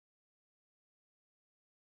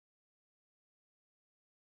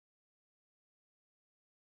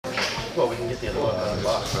Well, we can get the other one out of the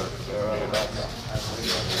box.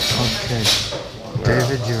 Okay.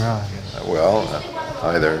 David, you're on. Well,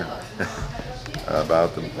 hi there.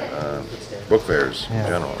 About the book fairs in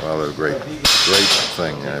general. Well, they're a great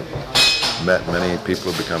thing. I've met many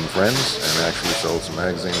people who've become friends and actually sold some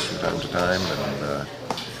magazines from time to time, and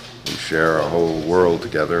we share a whole world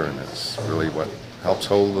together, and it's really what helps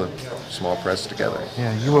hold the small press together.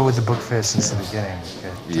 Yeah, you were with the book fair since the beginning.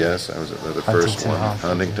 Okay. Yes, I was at the first one,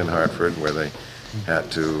 Huntington Hartford, where they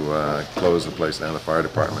had to close the place down. The fire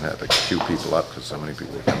department had to queue people up because so many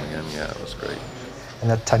people were coming in. Yeah, it was great. And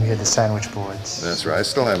that time you had the sandwich boards. That's right. I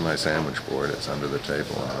still have my sandwich board. It's under the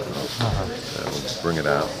table. I'll bring it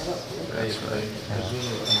out. That's right.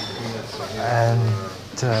 And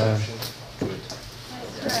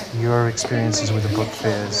your experiences with the book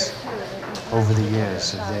fairs over the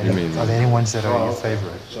years, are there any ones that are your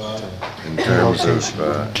favorite? In terms of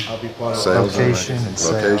sales location and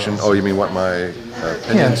location? Oh, you mean what my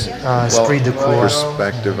opinions? Yeah, esprit de corps.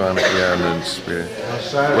 Perspective on it, yeah. And then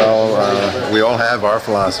well, we all have our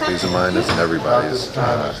philosophies, and mine isn't everybody's.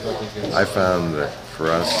 I found that for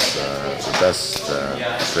us, the best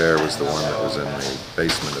fair was the one that was in the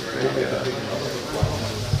basement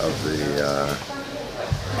of the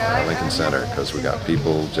Lincoln Center, because we got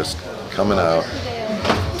people just coming out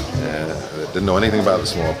that didn't know anything about the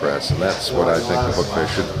small press, and that's what I think the book fair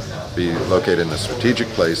should be, located in a strategic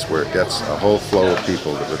place where it gets a whole flow of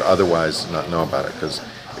people that would otherwise not know about it. Because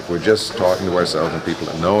if we're just talking to ourselves and people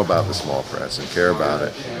that know about the small press and care about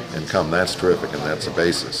it and come, that's terrific, and that's a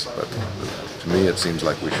basis. But to me, it seems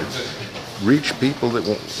like we should reach people that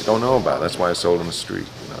don't know about it. That's why I sold on the street.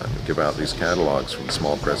 I give out these catalogs from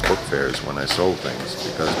small press book fairs when I sold things,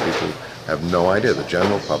 because people have no idea, the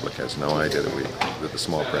general public has no idea that the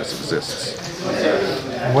small press exists.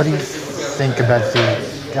 What do you think about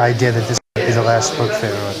the idea that this will be the last book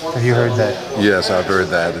fair? Have you heard that? Yes, I've heard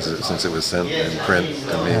that since it was sent in print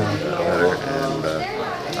to me, a letter, and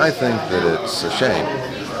I think that it's a shame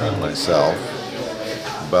myself,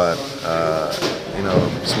 but you know,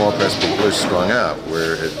 small press people are strung out,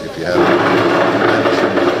 where if you have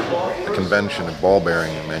a convention of ball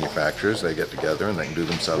bearing manufacturers, they get together and they can do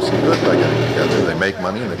themselves some good by getting together. They make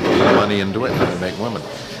money, and they put more money into it, and they make money.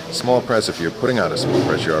 Small press, if you're putting out a small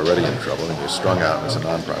press, you're already in trouble, and you're strung out, and it's a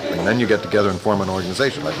non-profit. And then you get together and form an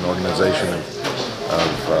organization, like an organization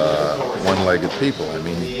of one-legged people. I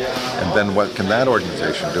mean, and then what can that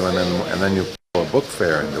organization do? And then you put a book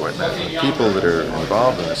fair into it. And the people that are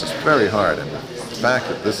involved in this is very hard. And the fact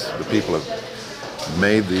that the people have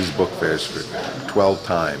made these book fairs for 12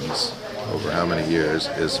 times over how many years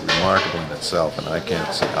is remarkable in itself, and I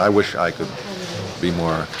can't see. I wish I could be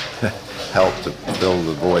more help to fill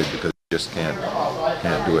the void, because you just can't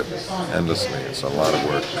do it endlessly. It's a lot of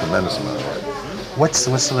work, tremendous amount of work. What's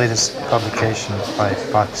the latest publication by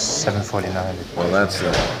Box 749? Well, that's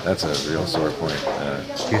a real sore point.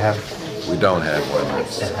 Do you have? We don't have one.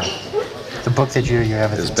 The book that you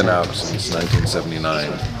have has been out since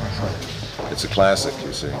 1979. It's a classic,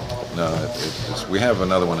 you see. No, we have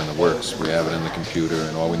another one in the works. We have it in the computer,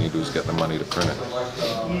 and all we need to do is get the money to print it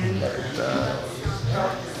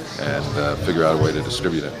and figure out a way to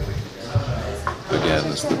distribute it. Again,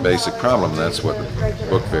 it's the basic problem. That's what the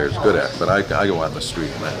book fair is good at. But I go out in the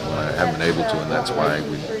street when I haven't been able to, and that's why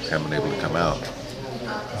we haven't been able to come out.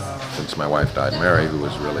 Since my wife died, Mary, who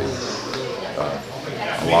was really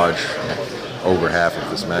a large, over half of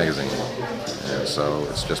this magazine. And so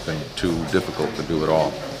it's just been too difficult to do it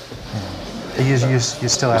all. You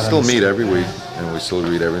still have. We still meet every week, and we still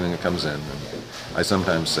read everything that comes in. And I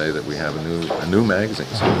sometimes say that we have a new magazine.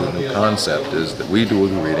 So the new concept is that we do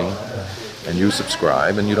the reading, and you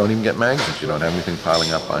subscribe, and you don't even get magazines. You don't have anything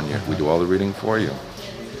piling up on you. We do all the reading for you,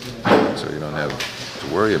 so you don't have to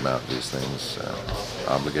worry about these things,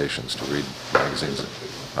 obligations to read magazines that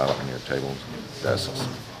pile up on your tables and desks.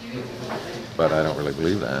 But I don't really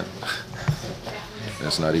believe that.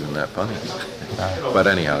 It's not even that funny. But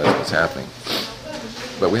anyhow, that's what's happening.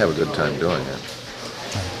 But we have a good time doing it.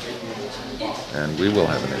 And we will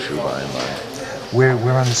have an issue by and by. Where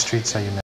on the streets are you now?